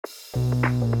Right,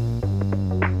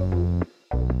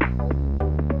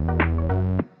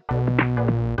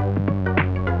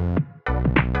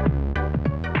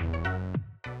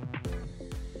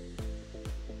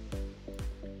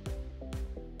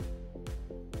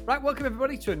 welcome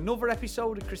everybody to another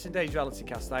episode of Chris and Dave's Reality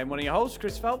Cast. I'm one of your hosts,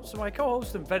 Chris Phelps, and my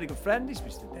co-host and very good friend is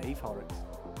Mr. Dave Horrocks.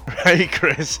 Hey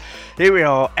Chris, here we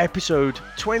are, episode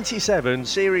 27,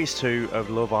 series 2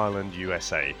 of Love Island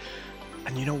USA.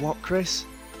 And you know what, Chris?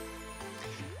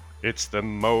 It's the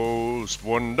most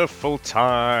wonderful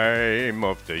time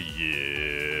of the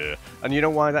year. And you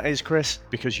know why that is, Chris?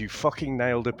 Because you fucking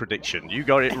nailed a prediction. You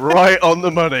got it right on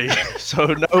the money. So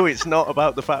no, it's not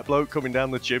about the fat bloke coming down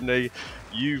the chimney.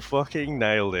 You fucking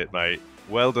nailed it, mate.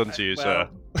 Well done to you, sir.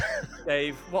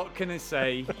 Dave, what can I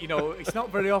say? You know, it's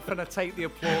not very often I take the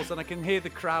applause and I can hear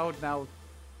the crowd now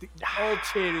all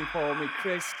cheering for me.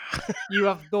 Chris, you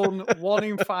have done 1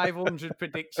 in 500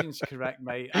 predictions correct,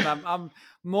 mate. And I'm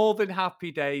more than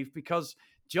happy, Dave, because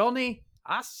Johnny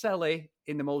asked Sally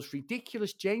in the most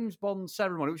ridiculous James Bond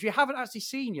ceremony, which we haven't actually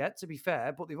seen yet, to be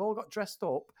fair, but they've all got dressed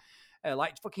up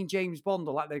like fucking James Bond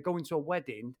or like they're going to a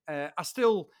wedding. I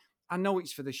know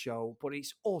it's for the show, but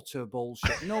it's utter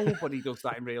bullshit. Nobody does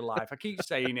that in real life. I keep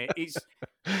saying it.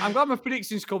 I'm glad my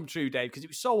predictions come true, Dave, because it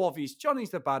was so obvious.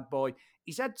 Johnny's the bad boy.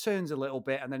 His head turns a little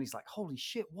bit, and then he's like, holy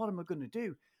shit, what am I going to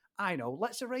do? I know.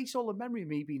 Let's erase all the memory of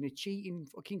me being a cheating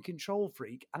fucking control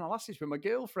freak, and I'll ask this with my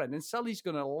girlfriend, and Sally's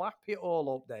going to lap it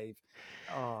all up, Dave.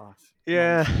 Oh,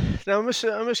 yeah. Now,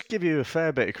 I must give you a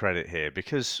fair bit of credit here,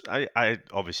 because I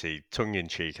obviously,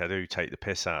 tongue-in-cheek, I do take the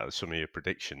piss out of some of your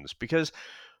predictions, because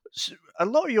a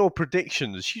lot of your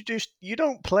predictions, you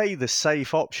don't play the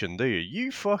safe option, do you? You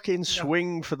fucking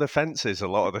swing for the fences a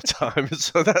lot of the time.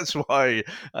 So that's why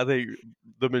I think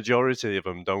the majority of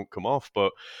them don't come off.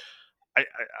 But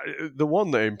the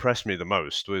one that impressed me the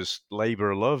most was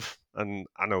Labour of Love, and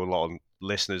I know a lot of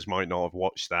listeners might not have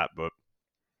watched that, but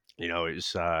you know, it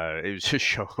was a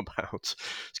show about.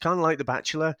 It's kind of like The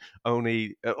Bachelor, or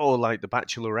like The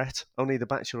Bachelorette. Only the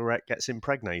Bachelorette gets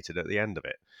impregnated at the end of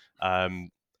it.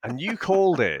 And you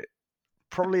called it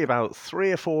probably about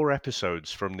 3 or 4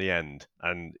 episodes from the end,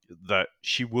 and that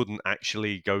she wouldn't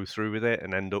actually go through with it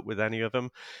and end up with any of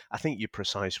them. I think your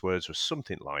precise words were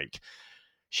something like,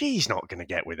 she's not going to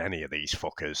get with any of these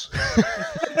fuckers.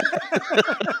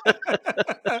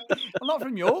 I'm not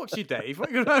from Yorkshire, Dave.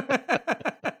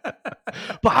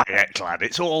 But I get glad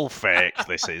it's all fake,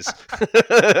 this is.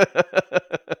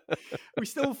 We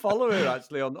still follow her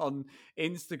actually on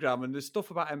Instagram, and there's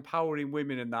stuff about empowering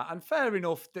women and that. And fair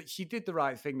enough that she did the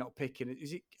right thing not picking it.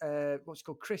 Is it what's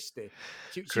called Christy?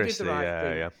 She did the right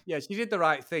thing. Yeah, she did the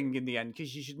right thing in the end,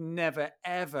 because you should never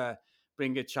ever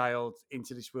bring a child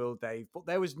into this world, Dave. But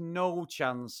there was no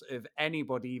chance of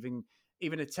anybody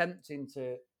even attempting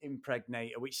to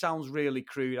impregnate her, which sounds really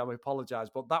crude. I apologise,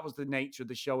 but that was the nature of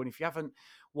the show. And if you haven't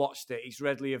watched it, it's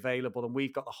readily available, and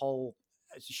we've got the whole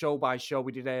show by show.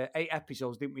 We did 8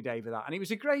 episodes, didn't we, Dave, of that? And it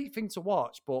was a great thing to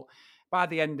watch, but by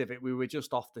the end of it, we were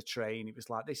just off the train. It was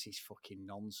like, this is fucking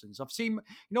nonsense. You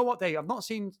know what, Dave? I've not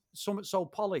seen something so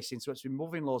polished since it's been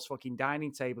mother-in-law's fucking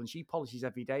dining table, and she polishes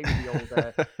every day with the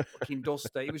old fucking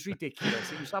duster. It was ridiculous.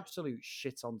 It was absolute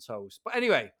shit on toast. But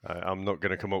anyway. I'm not going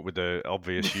to come up with the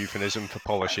obvious euphemism for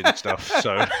polishing stuff,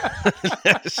 so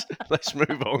let's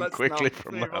move on quickly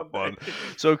from that one.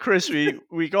 So, Chris,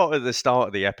 we got at the start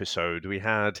of the episode, we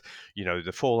had, you know,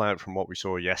 the fallout from what we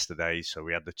saw yesterday. So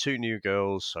we had the 2 new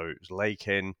girls, so it was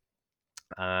Lakin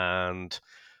and,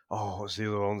 what's the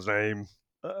other one's name?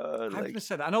 I haven't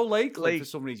said that. I know Lakeland for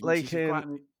some reason.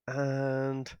 Lakin,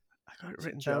 and I got it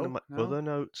written down in my other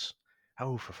notes.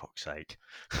 Oh, for fuck's sake.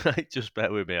 Just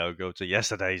bear with me. I'll go to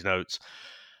yesterday's notes.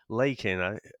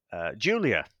 Lakin,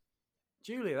 Julia.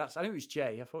 Julia, I think it was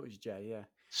Jay. I thought it was Jay, yeah.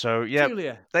 So, yeah,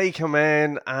 Julia. They come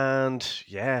in and,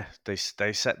 yeah, they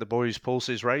set the boys'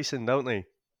 pulses racing, don't they?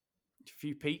 A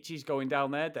few peaches going down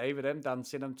there, David, them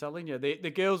dancing, I'm telling you. The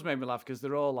girls made me laugh because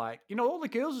they're all like, you know, all the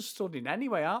girls are stunning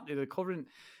anyway, aren't they? The current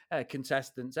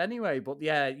contestants anyway. But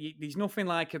yeah, there's nothing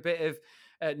like a bit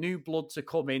of new blood to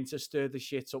come in to stir the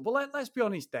shit up. But let's be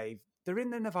honest, Dave, they're in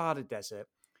the Nevada desert.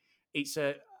 It's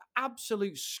a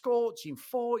absolute scorching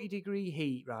 40-degree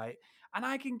heat, right? And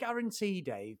I can guarantee,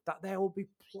 Dave, that there will be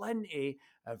plenty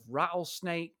of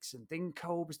rattlesnakes and ding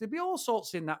cobras. There'll be all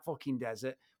sorts in that fucking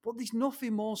desert, but there's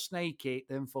nothing more snaky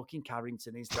than fucking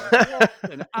Carrington, is there?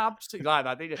 What an absolute, like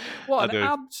that, did you? What an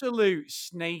absolute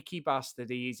snaky bastard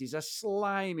he is. He's a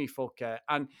slimy fucker.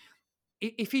 And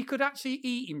if he could actually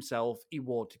eat himself, he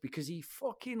would, because he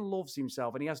fucking loves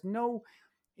himself, and he has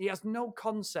no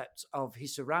concept of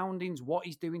his surroundings, what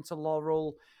he's doing to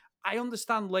Laurel. I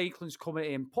understand Lakeland's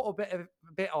coming in, put a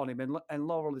bit on him, and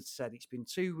Laurel had said it's been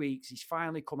 2 weeks. He's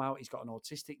finally come out. He's got an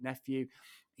autistic nephew.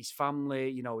 His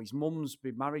family, his mum's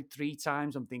been married 3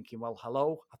 times. I'm thinking, well,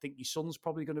 hello. I think your son's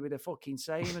probably going to be the fucking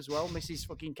same as well, Mrs.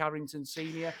 fucking Carrington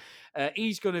Senior.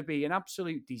 He's going to be an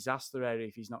absolute disaster area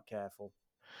if he's not careful.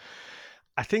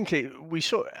 I think we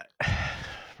saw.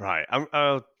 Right,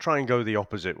 I'll try and go the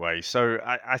opposite way. So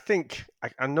I think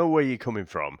I know where you're coming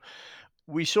from.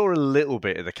 We saw a little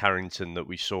bit of the Carrington that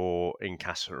we saw in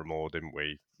Casa Amor, didn't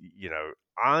we?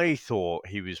 I thought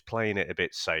he was playing it a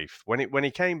bit safe when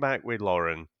he came back with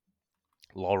Laurel.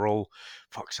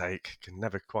 Fuck's sake, can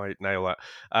never quite nail that.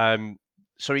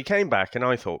 So he came back, and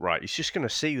I thought, right, he's just going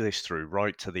to see this through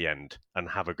right to the end and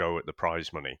have a go at the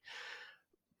prize money.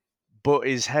 But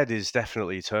his head is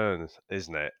definitely turned,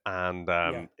 isn't it? And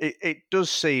it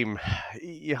does seem,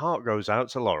 your heart goes out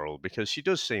to Laurel because she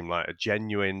does seem like a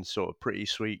genuine, sort of pretty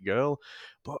sweet girl.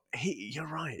 But you're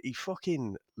right, he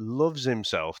fucking loves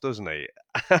himself, doesn't he?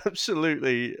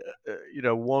 Absolutely,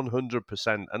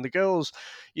 100%. And the girls,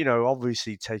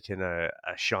 obviously taking a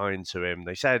shine to him.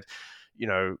 They said,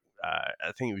 I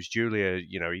think it was Julia,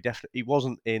 he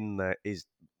wasn't in his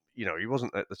he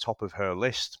wasn't at the top of her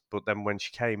list, but then when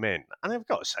she came in, and I've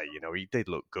got to say, he did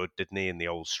look good, didn't he, in the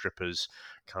old strippers,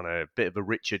 kind of bit of a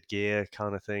Richard Gere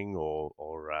kind of thing,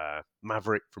 or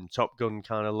Maverick from Top Gun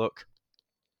kind of look,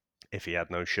 if he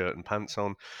had no shirt and pants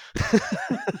on. The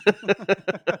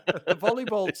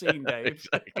volleyball team, Dave.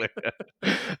 Exactly.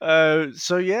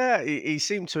 So yeah, he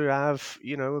seemed to have,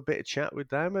 a bit of chat with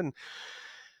them, and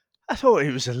I thought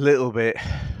it was a little bit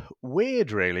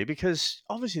weird, really, because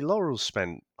obviously Laurel's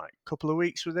spent like a couple of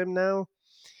weeks with him now,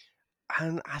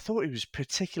 and I thought it was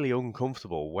particularly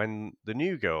uncomfortable when the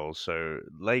new girls, so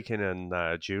Lakin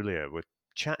and Julia, were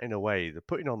chatting away. They're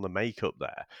putting on the makeup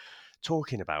there,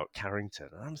 talking about Carrington,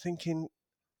 and I'm thinking,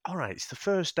 all right, it's the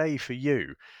first day for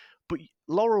you, but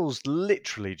Laurel's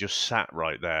literally just sat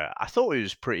right there. I thought it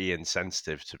was pretty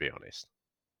insensitive, to be honest.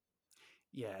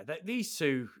 Yeah, these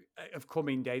two have come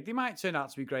in, Dave. They might turn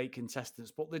out to be great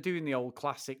contestants, but they're doing the old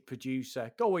classic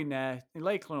producer. Go in there.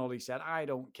 Lakeland already said, I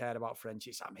don't care about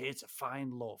friendships. I'm here to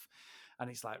find love. And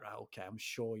it's like, right, okay, I'm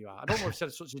sure you are. I don't know if she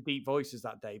had such a deep voice as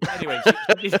that day. But anyway,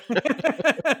 she did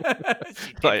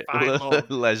like find love.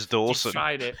 Les Dawson. She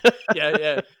tried it.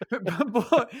 Yeah.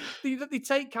 But they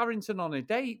take Carrington on a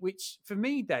date, which for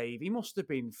me, Dave, he must have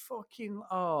been fucking,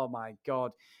 oh my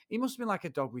God. He must have been like a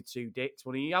dog with 2 dicks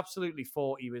when he absolutely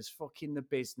thought he was fucking the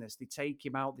business. They take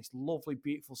him out, this lovely,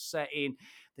 beautiful setting.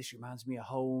 This reminds me of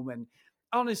home. And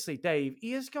honestly, Dave,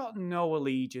 he has got no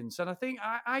allegiance. And I think,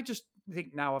 I just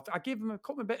think now, I gave him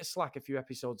a bit of slack a few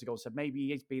episodes ago, said maybe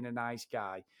he's been a nice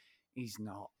guy. He's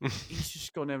not. He's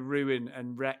just going to ruin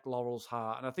and wreck Laurel's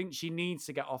heart. And I think she needs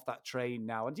to get off that train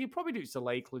now. And you probably do it to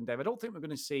Lakeland, Dave. I don't think we're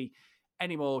going to see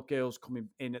any more girls coming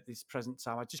in at this present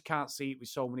time. I just can't see it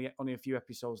with only a few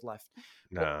episodes left.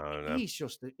 No. He's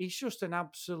just an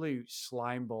absolute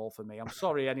slime ball for me. I'm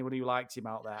sorry, anyone who likes him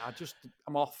out there.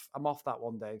 I'm off that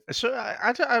one, Dave. So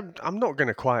I'm not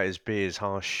going to be as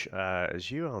harsh as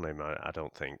you on him. I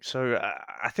don't think so.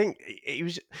 I think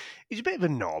he's a bit of a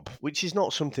knob, which is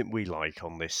not something we like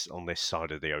on this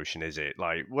side of the ocean, is it?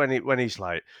 Like when he's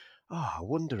like, oh, I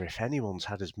wonder if anyone's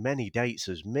had as many dates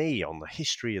as me on the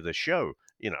history of the show.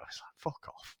 It's like, fuck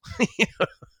off.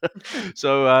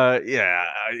 So, yeah,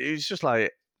 it's just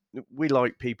like, we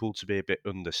like people to be a bit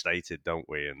understated, don't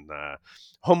we? And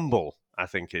humble, I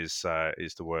think, is the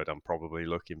word I'm probably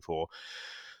looking for.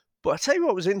 But I tell you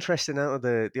what was interesting out of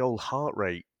the old heart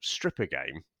rate stripper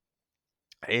game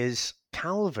is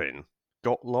Calvin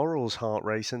got Laurel's heart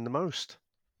racing the most.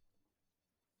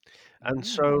 And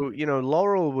so,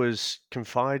 Laurel was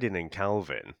confiding in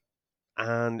Calvin,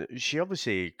 and she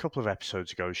obviously, a couple of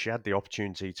episodes ago, she had the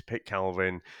opportunity to pick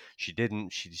Calvin. She didn't.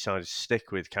 She decided to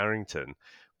stick with Carrington.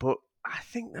 But I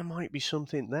think there might be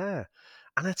something there.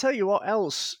 And I tell you what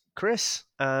else, Chris,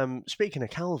 speaking of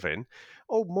Calvin,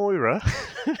 old Moira,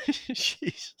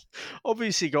 she's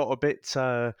obviously got a bit,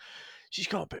 felt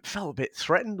a bit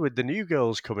threatened with the new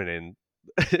girls coming in.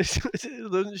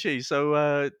 Doesn't she?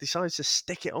 So decides to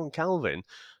stick it on Calvin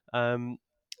in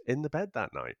the bed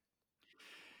that night.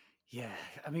 Yeah,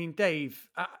 I mean, Dave,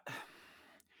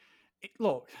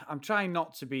 look, I'm trying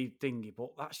not to be thingy, but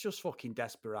that's just fucking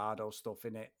desperado stuff,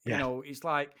 innit? Yeah. It's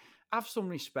like, have some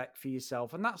respect for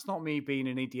yourself. And that's not me being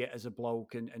an idiot as a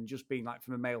bloke and just being like,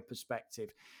 from a male perspective.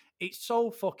 It's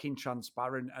so fucking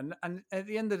transparent. And at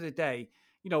the end of the day,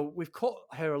 we've cut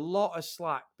her a lot of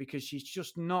slack because she's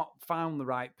just not found the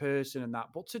right person and that.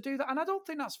 But to do that, and I don't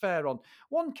think that's fair on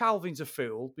one. Calvin's a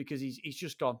fool because he's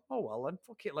just gone, oh well, then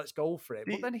fuck it, let's go for it.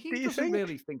 But then Do he you doesn't think?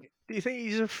 really think it. Do you think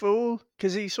he's a fool?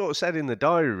 Because he sort of said in the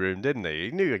diary room, didn't he?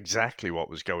 He knew exactly what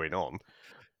was going on.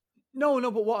 No,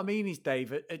 no, but what I mean is,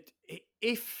 David,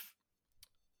 if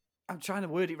I'm trying to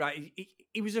word it right.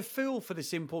 He was a fool for the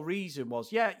simple reason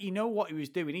was, yeah, you know what he was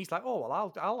doing. He's like, oh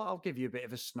well, I'll give you a bit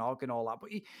of a snog and all that. But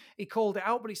he called it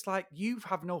out. But it's like you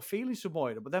have no feelings for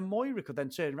Moira. But then Moira could then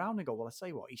turn around and go, well, I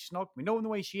say what, he snogged me. Knowing the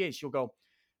way she is, she'll go,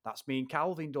 that's me and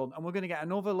Calvin done, and we're going to get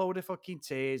another load of fucking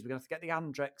tears. We're going to have to get the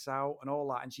Andrex out and all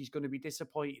that, and she's going to be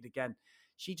disappointed again.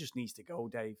 She just needs to go,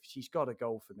 Dave. She's got to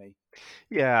go for me.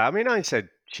 Yeah, I mean, I said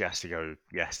she has to go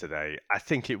yesterday. I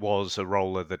think it was a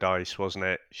roll of the dice, wasn't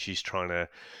it? She's trying to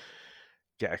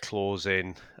get a clause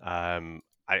in. Now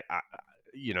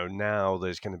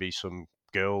there's going to be some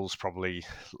girls probably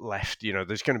left.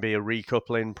 There's going to be a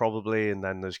recoupling probably, and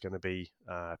then there's going to be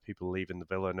people leaving the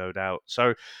villa, no doubt.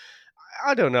 So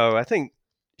I don't know. I think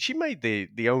she made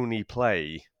the only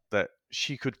play that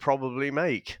she could probably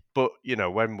make. But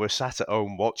when we're sat at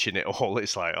home watching it all,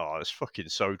 it's like, oh, it's fucking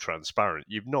so transparent.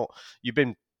 You've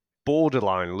been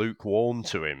borderline lukewarm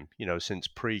to him, since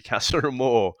pre-Casa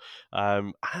Amor.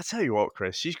 I tell you what,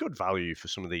 Chris, she's good value for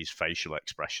some of these facial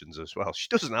expressions as well. She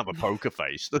doesn't have a poker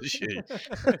face, does she?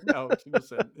 No, she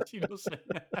doesn't. She doesn't.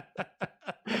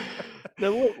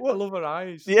 No, I love her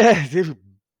eyes. Yeah, they were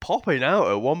popping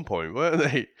out at one point, weren't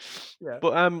they? Yeah.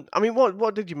 But I mean,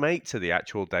 what did you make to the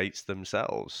actual dates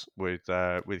themselves with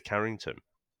Carrington?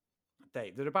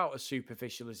 Dave, they're about as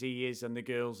superficial as he is and the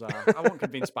girls are. I wasn't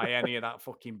convinced by any of that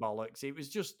fucking bollocks.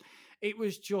 It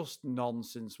was just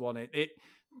nonsense, wasn't it?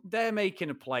 They're making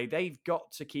a play. They've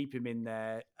got to keep him in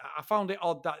there. I found it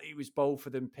odd that it was both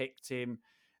of them picked him.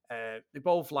 They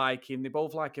both like him. They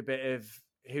both like a bit of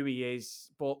who he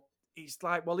is. But it's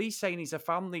like, well, he's saying he's a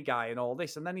family guy and all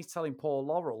this. And then he's telling poor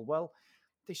Laurel, well,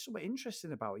 there's something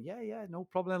interesting about it. Yeah, no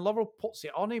problem. And Laurel puts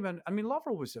it on him. And I mean,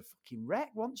 Laurel was a fucking wreck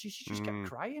once. She just kept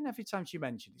crying every time she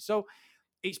mentioned it. So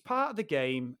it's part of the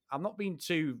game. I'm not being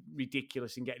too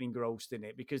ridiculous and getting engrossed in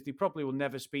it because they probably will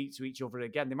never speak to each other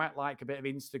again. They might like a bit of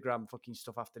Instagram fucking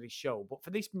stuff after this show. But for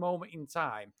this moment in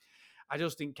time, I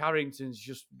just think Carrington's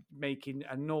just making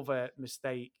another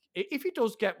mistake. If he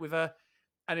does get with her,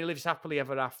 and he lives happily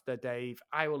ever after, Dave,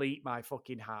 I will eat my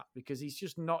fucking hat because he's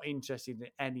just not interested in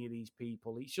any of these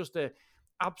people. He's just a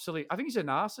absolute. I think he's a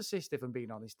narcissist, if I'm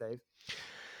being honest, Dave.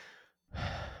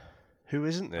 Who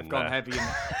isn't in I've gone heavy.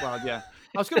 Well, yeah.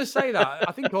 I was going to say that.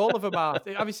 I think all of them are.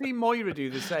 Have you seen Moira do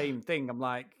the same thing? I'm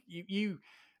like, you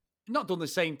not done the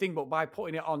same thing, but by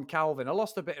putting it on Calvin, I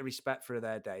lost a bit of respect for her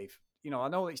there, Dave. I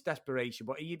know it's desperation,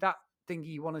 but are you that thing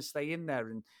you want to stay in there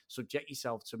and subject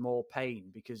yourself to more pain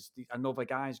because another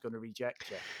guy's going to reject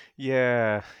you?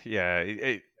 Yeah.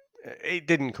 It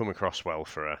didn't come across well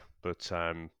for her, but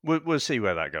we'll see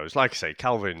where that goes. Like I say,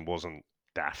 Calvin wasn't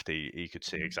daft. He could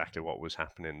see exactly what was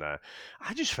happening there.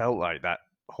 I just felt like that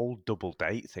whole double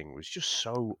date thing was just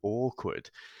so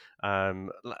awkward. Like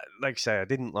I say, I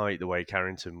didn't like the way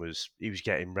Carrington was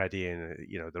getting ready, and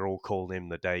they're all calling him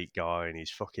the date guy, and he's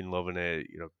fucking loving it,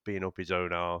 being up his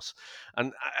own arse.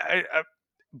 And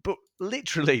but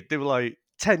literally they were like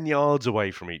 10 yards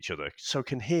away from each other, so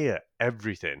can hear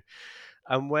everything.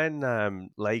 And when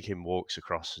Lakin walks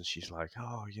across and she's like,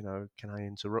 oh, can I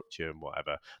interrupt you and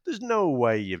whatever, there's no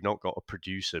way you've not got a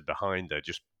producer behind her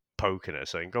just poking her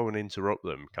saying, go and interrupt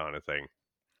them kind of thing.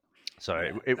 So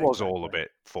yeah, it was exactly. All a bit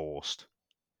forced.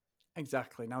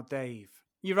 Exactly. Now, Dave,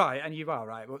 you're right, and you are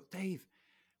right. But Dave,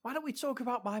 why don't we talk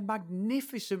about my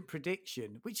magnificent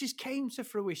prediction, which just came to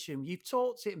fruition? You've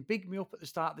talked it and bigged me up at the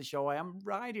start of the show. I am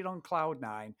riding on cloud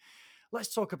nine.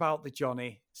 Let's talk about the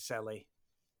Johnny Selly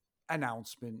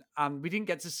announcement. And we didn't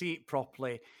get to see it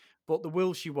properly, but the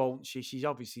will she, won't she? She's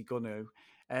obviously going to.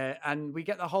 And we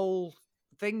get the whole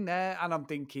thing there. And I'm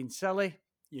thinking, Selly,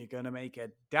 you're going to make a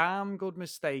damn good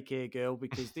mistake here, girl,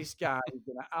 because this guy is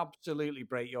going to absolutely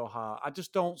break your heart. I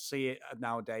just don't see it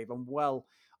now, Dave. I'm well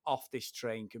off this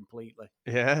train completely.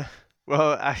 Yeah.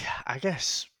 Well, I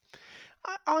guess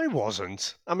I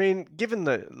wasn't. I mean, given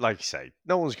that, like you say,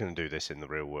 no one's going to do this in the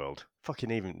real world.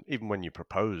 Fucking even when you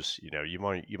propose, you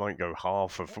might go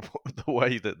half of the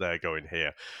way that they're going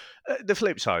here. The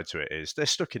flip side to it is they're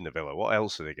stuck in the villa. What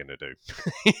else are they going to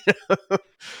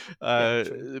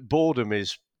do? Boredom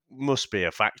must be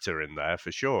a factor in there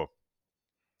for sure.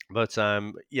 But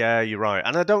yeah, you're right,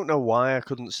 and I don't know why I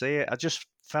couldn't see it. I just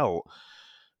felt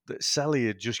that Selly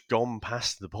had just gone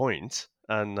past the point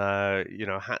and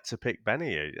had to pick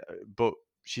Benny, but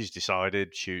she's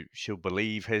decided she'll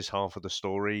believe his half of the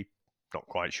story. Not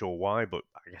quite sure why, but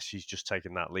I guess she's just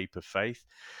taken that leap of faith.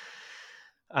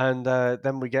 And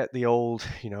then we get the old,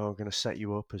 I'm going to set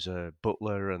you up as a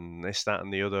butler and this, that,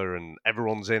 and the other, and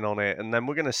everyone's in on it. And then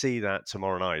we're going to see that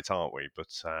tomorrow night, aren't we? But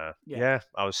yeah,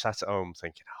 I was sat at home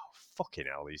thinking, oh, fucking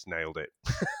hell, he's nailed it.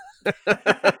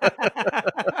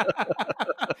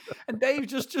 And Dave,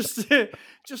 just to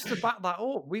back that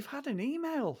up, we've had an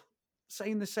email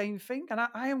saying the same thing, and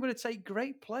I am going to take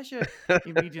great pleasure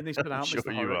in reading this one out, sure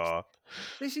Mr. you Horrocks. are.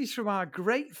 This is from our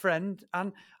great friend,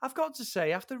 and I've got to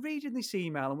say, after reading this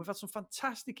email, and we've had some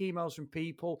fantastic emails from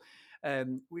people,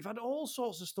 we've had all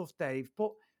sorts of stuff, Dave,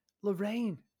 but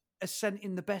Lorraine has sent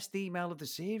in the best email of the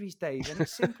series, Dave, and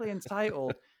it's simply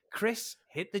entitled, Chris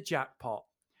Hit the Jackpot.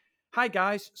 Hi,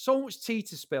 guys. So much tea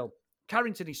to spill.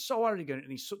 Carrington is so arrogant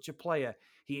and he's such a player.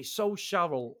 He is so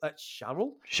shallow.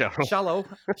 Shallow? Shallow.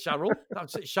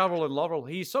 Cheryl and Laurel.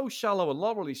 He is so shallow and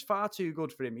Laurel is far too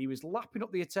good for him. He was lapping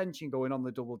up the attention going on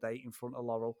the double date in front of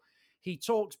Laurel. He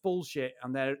talks bullshit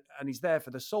and he's there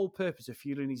for the sole purpose of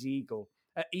fueling his ego.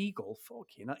 Ego.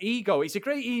 It's a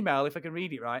great email if I can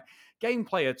read it right. Game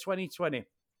Player 2020.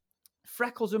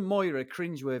 Freckles and Moira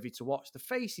cringeworthy to watch. The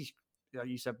face is,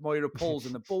 you said, Moira pulls,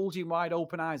 and the bulging wide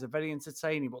open eyes are very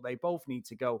entertaining, but they both need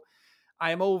to go.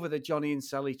 I am over the Johnny and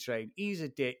Sally train. He's a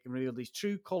dick and revealed his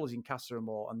true colours in Casa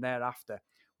Amor, and thereafter.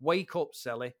 Wake up,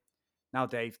 Sally. Now,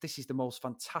 Dave, this is the most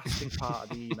fantastic part of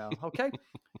the email, okay?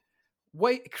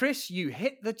 Wait, Chris, you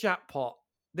hit the jackpot.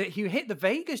 You hit the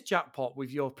Vegas jackpot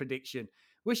with your prediction.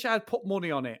 Wish I had put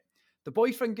money on it. The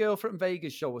boyfriend-girlfriend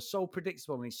Vegas show was so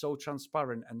predictable and he's so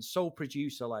transparent and so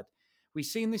producer-led. We've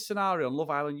seen this scenario on Love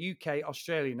Island, UK,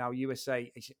 Australia, now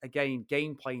USA. Again,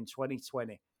 gameplay in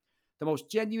 2020. The most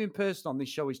genuine person on this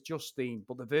show is Justine,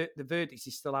 but the verdict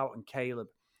is still out on Caleb.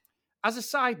 As a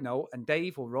side note, and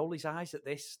Dave will roll his eyes at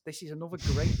this is another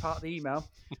great part of the email,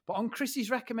 but on Chris's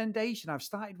recommendation, I've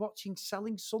started watching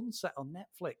Selling Sunset on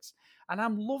Netflix, and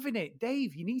I'm loving it.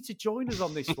 Dave, you need to join us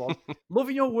on this one.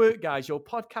 Loving your work, guys. Your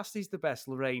podcast is the best,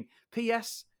 Lorraine.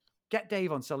 P.S., get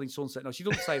Dave on Selling Sunset. No, she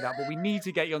doesn't say that, but we need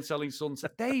to get you on Selling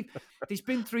Sunset. Dave, there's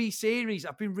been 3 series.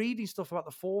 I've been reading stuff about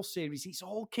the 4th series. It's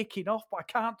all kicking off, but I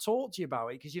can't talk to you about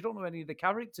it because you don't know any of the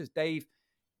characters. Dave,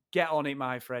 get on it,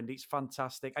 my friend. It's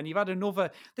fantastic. And you've had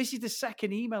this is the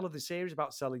 2nd email of the series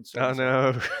about Selling Sunset.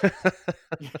 I know.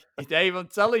 Dave, I'm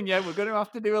telling you, we're going to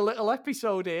have to do a little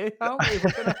episode here, aren't we?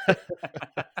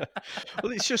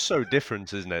 Well, it's just so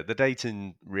different, isn't it? The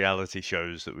dating reality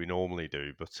shows that we normally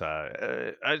do. But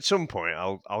at some point,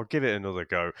 I'll give it another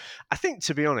go. I think,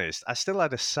 to be honest, I still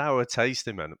had a sour taste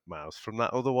in my mouth from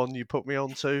that other one you put me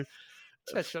on to.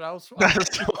 Cheshire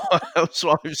Housewives.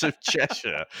 Housewives of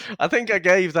Cheshire. I think I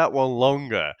gave that one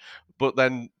longer, but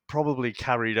then probably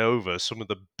carried over some of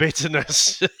the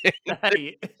bitterness in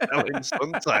Selling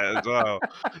Sunset as well.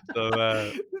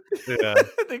 So, yeah.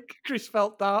 The Chris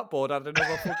Felt dartboard had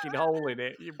another fucking hole in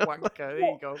it. You wanker. There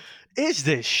you go. Is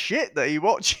this shit that he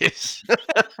watches?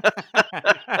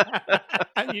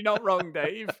 And you're not wrong,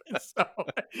 Dave. So,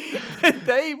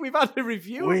 Dave, we've had a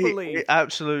review, I believe. We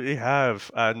absolutely have.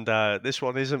 And this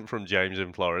one isn't from James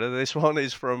in Florida. This one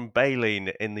is from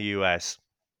Baleen in the US.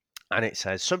 And it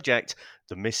says, subject,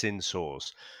 the missing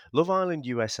source. Love Island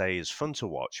USA is fun to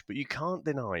watch, but you can't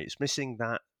deny it's missing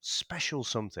that special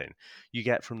something you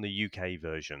get from the UK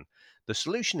version. The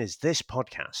solution is this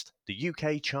podcast, the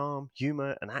UK charm,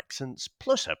 humour and accents,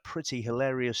 plus a pretty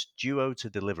hilarious duo to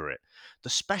deliver it. The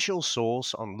special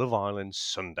sauce on Love Island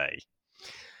Sunday.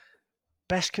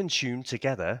 Best consumed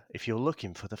together if you're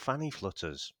looking for the fanny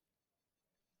flutters.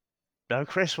 Now,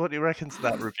 Chris, what do you reckon to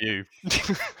that review?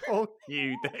 Fuck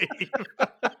you, Dave.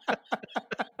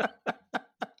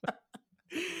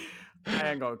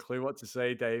 I ain't got a clue what to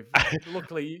say, Dave.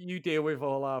 Luckily, you deal with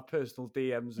all our personal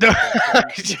DMs.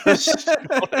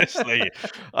 Honestly,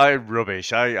 I'm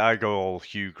rubbish. I go all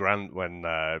Hugh Grant when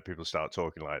people start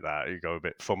talking like that. You go a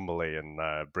bit fumbly and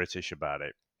British about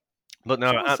it. But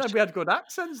no, someone said we had good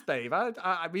accents, Dave.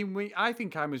 I mean, I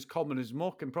think I'm as common as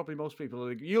muck, and probably most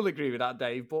people you'll agree with that,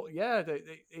 Dave. But yeah,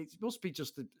 it must be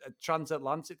just a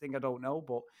transatlantic thing. I don't know,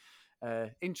 but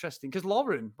interesting because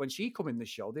Lauren, when she come in the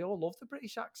show, they all love the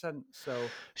British accent. So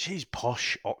she's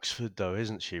posh Oxford, though,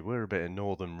 isn't she? We're a bit of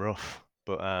northern rough.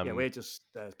 But yeah, we're just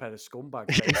a pair of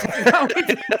scumbags.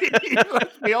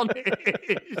 Let's be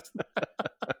honest.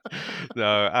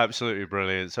 No, absolutely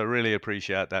brilliant. So really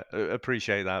appreciate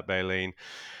that, Baleen.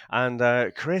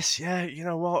 And Chris, yeah, you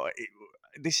know what?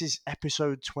 This is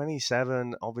episode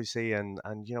 27, obviously, and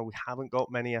you know we haven't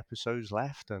got many episodes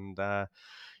left, and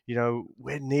you know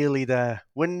we're nearly there.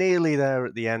 We're nearly there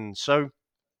at the end. So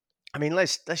I mean,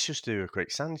 let's just do a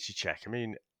quick sanity check. I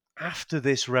mean, after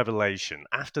this revelation,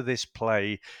 after this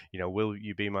play, will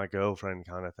you be my girlfriend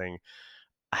kind of thing,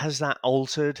 has that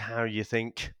altered how you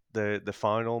think the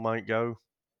final might go?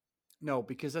 No,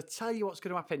 because I tell you what's going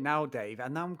to happen now, Dave,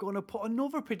 and I'm going to put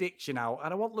another prediction out,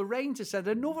 and I want Lorraine to send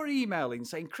another email in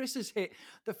saying Chris has hit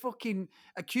the fucking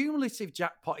accumulative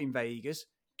jackpot in Vegas.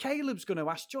 Caleb's going to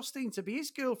ask Justine to be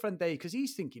his girlfriend, Dave, because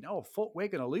he's thinking, oh, fuck, we're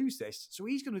going to lose this. So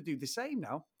he's going to do the same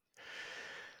now.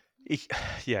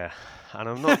 Yeah, and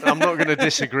I'm not going to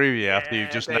disagree with you after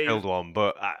you've just Dave. nailed one,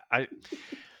 but I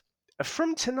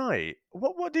from tonight,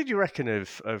 what did you reckon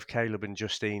of Caleb and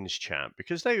Justine's chat?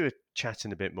 Because they were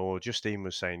chatting a bit more. Justine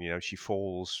was saying, she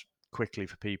falls quickly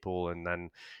for people, and then,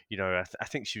 I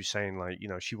think she was saying like,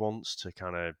 she wants to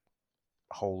kind of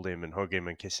hold him and hug him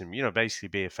and kiss him, basically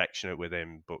be affectionate with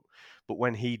him, but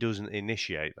when he doesn't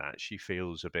initiate that, she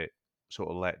feels a bit sort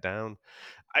of let down.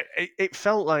 It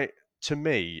felt like, to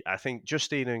me, I think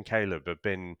Justine and Caleb have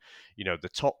been, the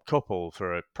top couple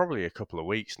for probably a couple of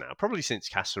weeks now, probably since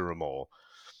Casa Amor.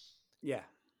 Yeah.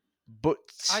 But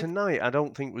tonight, I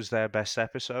don't think was their best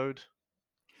episode.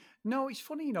 No, it's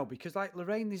funny, because like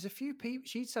Lorraine, there's a few people,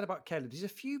 she said about Caleb, there's a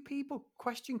few people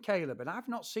question Caleb, and I've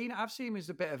not seen it. I've seen him as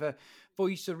a bit of a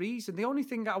voice of reason. The only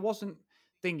thing that I wasn't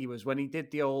thinking was when he did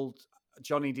the old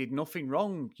Johnny did nothing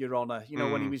wrong, Your Honour,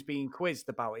 when he was being quizzed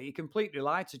about it. He completely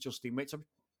lied to Justine, which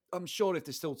I'm sure if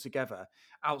they're still together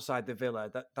outside the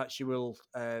villa, that she will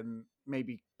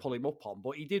maybe pull him up on.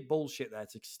 But he did bullshit there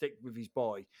to stick with his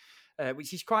boy.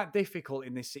 Which is quite difficult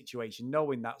in this situation,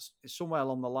 knowing that somewhere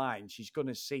along the line she's going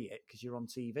to see it because you're on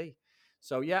TV.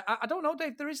 So, yeah, I don't know,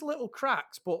 Dave. There is little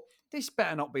cracks, but this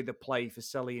better not be the play for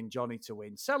Selly and Johnny to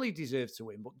win. Selly deserves to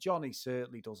win, but Johnny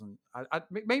certainly doesn't.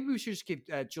 Maybe we should just give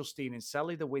Justine and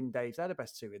Selly the win, Dave. They're the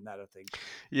best two in there, I think.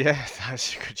 Yeah,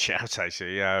 that's a good shout,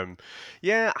 actually.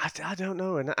 Yeah, I don't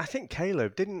know. And I think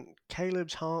didn't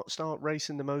Caleb's heart start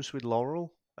racing the most with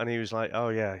Laurel? And he was like, oh,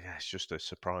 yeah, it's just a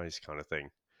surprise kind of thing.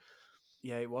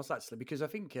 Yeah, it was actually, because I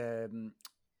think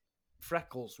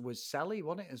Freckles was Selly,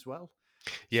 wasn't it, as well?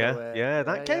 Yeah, So,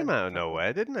 that came out of Freckles.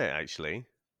 nowhere, didn't it, actually?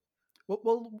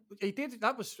 Well, he did.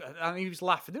 That was, and he was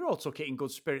laughing. They all took it in good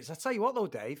spirits. I tell you what, though,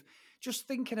 Dave, just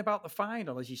thinking about the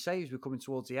final, as you say, as we're coming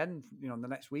towards the end, in the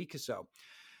next week or so,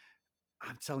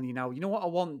 I'm telling you now, you know what I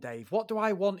want, Dave? What do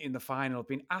I want in the final? I've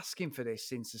been asking for this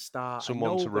since the start, and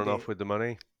Someone to run off with the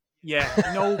money. Yeah,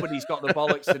 nobody's got the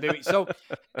bollocks to do it. So,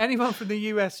 anyone from the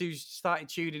US who's started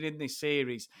tuning in this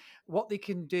series, what they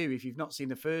can do if you've not seen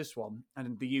the first one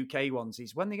and the UK ones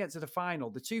is when they get to the final,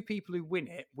 the two people who win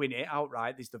it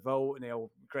outright. There's the vote, and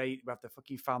they'll great. We have the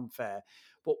fucking fanfare.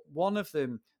 But one of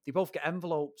them, they both get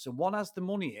envelopes, and one has the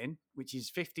money in, which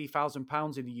is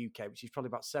 £50,000 in the UK, which is probably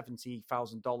about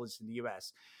 $70,000 in the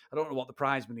US. I don't know what the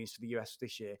prize money is for the US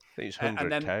this year. I think it's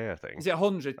 100K, I think. Is it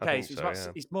 100K?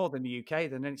 So it's more than the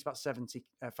UK, then it's about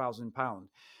 £70,000.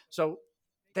 So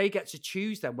they get to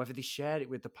choose then whether they share it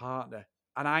with the partner.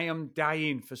 And I am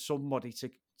dying for somebody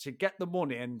to get the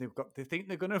money, and they think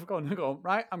they're going to go,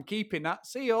 right, I'm keeping that.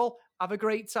 See you all. Have a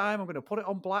great time. I'm going to put it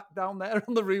on black down there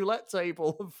on the roulette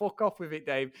table and fuck off with it,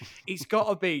 Dave. It's got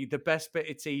to be the best bit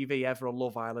of TV ever on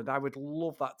Love Island. I would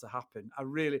love that to happen. I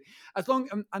really, I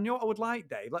know what I would like,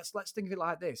 Dave. Let's think of it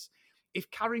like this. If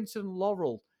Carrington and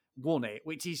Laurel won it,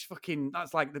 which is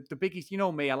that's like the biggest,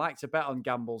 me, I like to bet on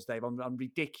gambles, Dave, on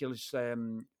ridiculous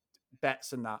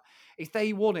bets and that. If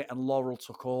they won it and Laurel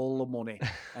took all the money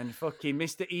and fucking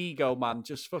Mr. Ego Man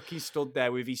just fucking stood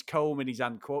there with his comb in his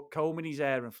hand, combing his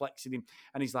hair and flexing him,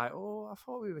 and he's like, oh, I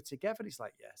thought we were together. And he's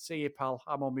like, yeah, see you, pal.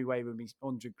 I'm on my way with me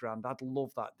 100 grand. I'd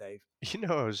love that, Dave.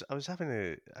 I was having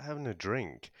a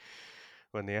drink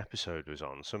when the episode was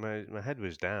on, so my head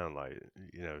was down, like,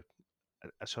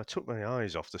 so I took my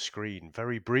eyes off the screen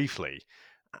very briefly,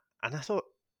 and I thought,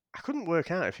 I couldn't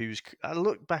work out if he was. I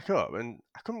looked back up and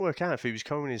I couldn't work out if he was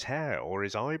combing his hair or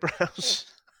his eyebrows.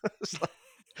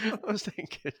 I was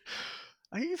thinking,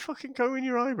 are you fucking combing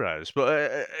your eyebrows?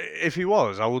 But if he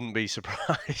was, I wouldn't be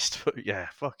surprised. But yeah,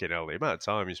 fucking hell, the amount of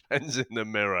time he spends in the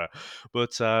mirror.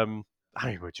 But I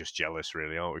mean, we're just jealous,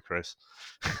 really, aren't we, Chris?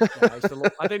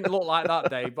 I didn't look like that,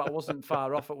 Dave, but I wasn't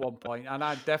far off at one point, and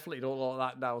I definitely don't look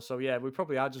like that now. So yeah, we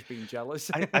probably are just being jealous.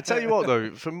 I tell you what,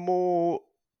 though, for more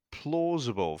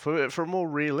plausible, for more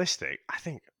realistic, I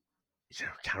think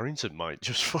Carrington might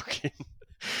just fucking.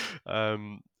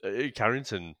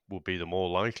 Carrington would be the more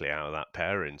likely out of that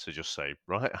pairing to just say,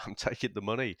 right, I'm taking the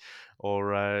money,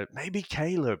 or maybe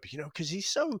Caleb, because he's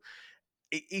so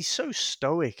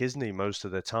stoic, isn't he? Most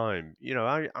of the time,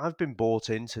 I've been bought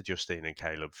into Justine and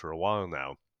Caleb for a while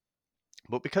now.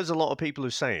 But because a lot of people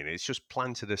are saying it, it's just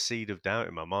planted a seed of doubt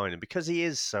in my mind. And because he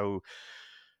is so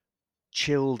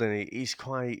chilled and he's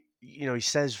quite, he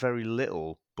says very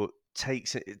little, but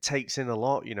takes in a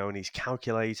lot, and he's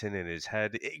calculating in his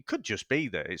head. It could just be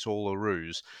that it's all a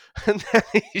ruse, and then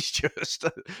he's just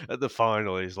at the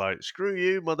final, he's like, "Screw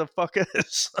you,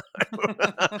 motherfuckers!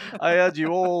 I had you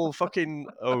all fucking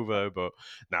over." But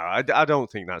no, I don't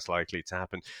think that's likely to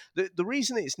happen. The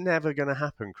reason it's never going to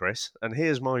happen, Chris, and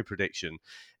here's my prediction,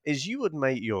 is you would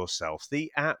make yourself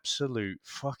the absolute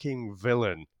fucking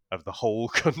villain of the whole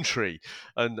country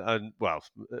and well,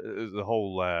 the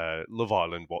whole Love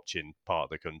Island watching part of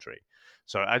the country.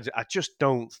 So I just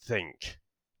don't think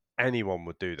anyone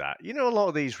would do that. A lot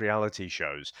of these reality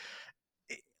shows,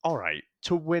 all right,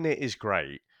 to win it is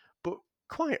great, but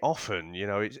quite often,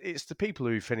 it's the people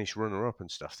who finish runner-up and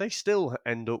stuff. They still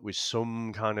end up with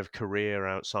some kind of career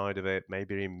outside of it,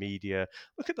 maybe in media.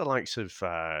 Look at the likes of. So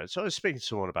I was speaking to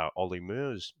someone about Ollie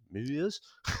Murs,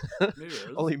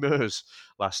 Ollie Murs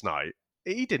last night.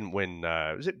 He didn't win.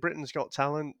 Was it Britain's Got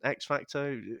Talent, X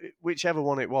Factor, whichever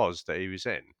one it was that he was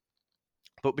in?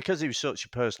 But because he was such a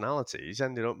personality, he's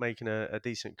ended up making a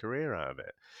decent career out of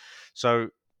it. So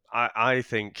I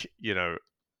think,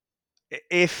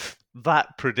 if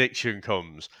that prediction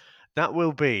comes, that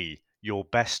will be your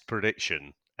best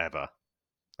prediction ever.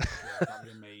 Yeah, that'd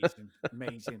be amazing.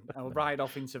 Amazing. I'll ride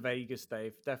off into Vegas,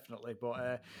 Dave, definitely.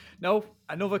 But no,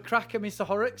 another cracker, Mr.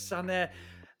 Horrocks. And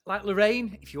like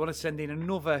Lorraine, if you want to send in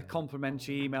another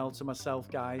complimentary email to myself,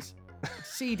 guys,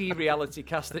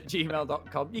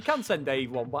 cdrealitycast@gmail.com. You can send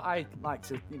Dave one, but I like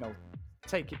to,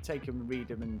 take them and read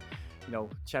them and,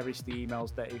 cherish the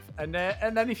emails, Dave. And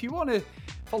then if you want to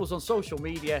follow us on social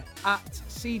media,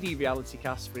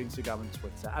 @cdrealitycast for Instagram and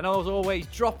Twitter. And as always,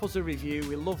 drop us a review.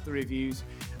 We love the reviews,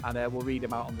 and we'll read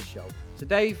them out on the show. So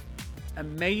Dave,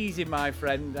 amazing, my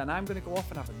friend. And I'm going to go off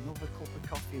and have another cup of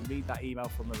coffee and read that email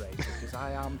from Lorraine, because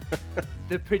I am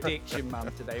the prediction man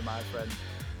today, my friend.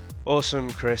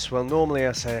 Awesome, Chris. Well, normally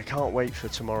I say I can't wait for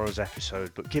tomorrow's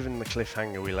episode, but given the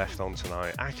cliffhanger we left on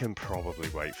tonight, I can probably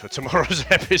wait for tomorrow's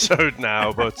episode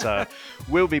now. But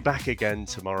we'll be back again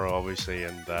tomorrow, obviously,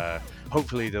 and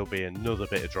hopefully there'll be another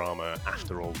bit of drama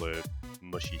after all the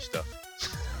mushy stuff.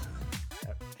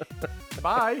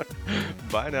 Bye.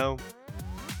 Bye now.